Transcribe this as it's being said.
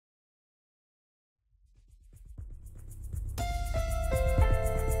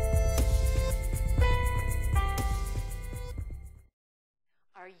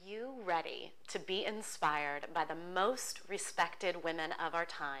Are you ready to be inspired by the most respected women of our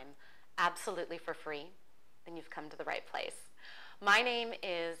time, absolutely for free? Then you've come to the right place. My name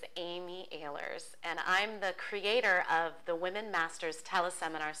is Amy Ehlers, and I'm the creator of the Women Masters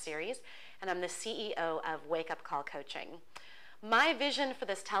Tele-Seminar series, and I'm the CEO of Wake Up Call Coaching. My vision for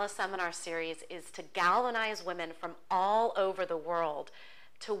this Tele-Seminar series is to galvanize women from all over the world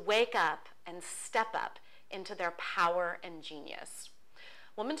to wake up and step up into their power and genius.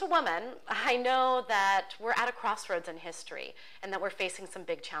 Woman to woman, I know that we're at a crossroads in history and that we're facing some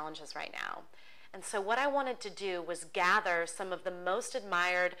big challenges right now. And so what I wanted to do was gather some of the most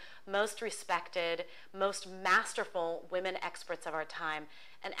admired, most respected, most masterful women experts of our time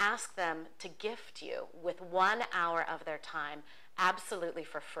and ask them to gift you with 1 hour of their time absolutely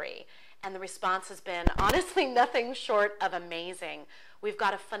for free. And the response has been honestly nothing short of amazing. We've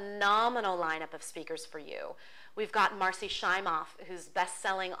got a phenomenal lineup of speakers for you. We've got Marcy Shimoff, who's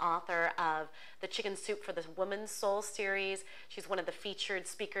best-selling author of the Chicken Soup for the Woman's Soul series. She's one of the featured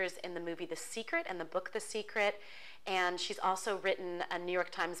speakers in the movie The Secret and the book The Secret. And she's also written a New York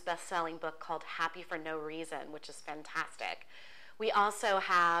Times best-selling book called Happy for No Reason, which is fantastic. We also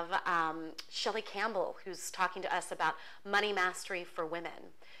have Shelley Campbell, who's talking to us about money mastery for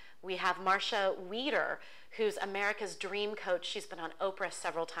women. We have Marsha Weeder, who's America's dream coach. She's been on Oprah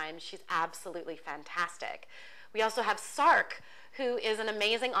several times. She's absolutely fantastic. We also have Sark, who is an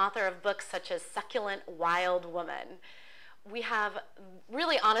amazing author of books such as Succulent Wild Woman. We have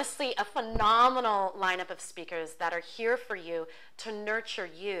really, honestly, a phenomenal lineup of speakers that are here for you to nurture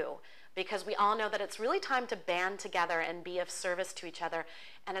you, because we all know that it's really time to band together and be of service to each other.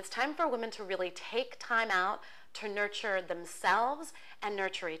 And it's time for women to really take time out to nurture themselves and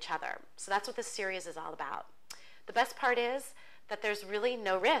nurture each other. So that's what this series is all about. The best part is that there's really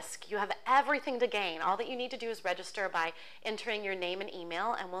no risk. You have everything to gain. All that you need to do is register by entering your name and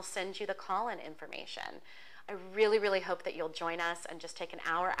email, and we'll send you the call-in information. I really, really hope that you'll join us and just take an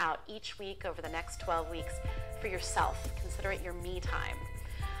hour out each week over the next 12 weeks for yourself. Consider it your me time.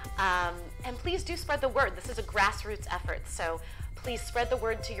 And please do spread the word. This is a grassroots effort, so please spread the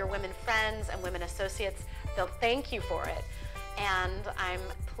word to your women friends and women associates. They'll thank you for it. And I'm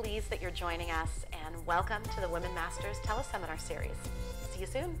pleased that you're joining us, and welcome to the Women Masters Tele-Seminar series. See you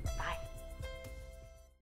soon. Bye.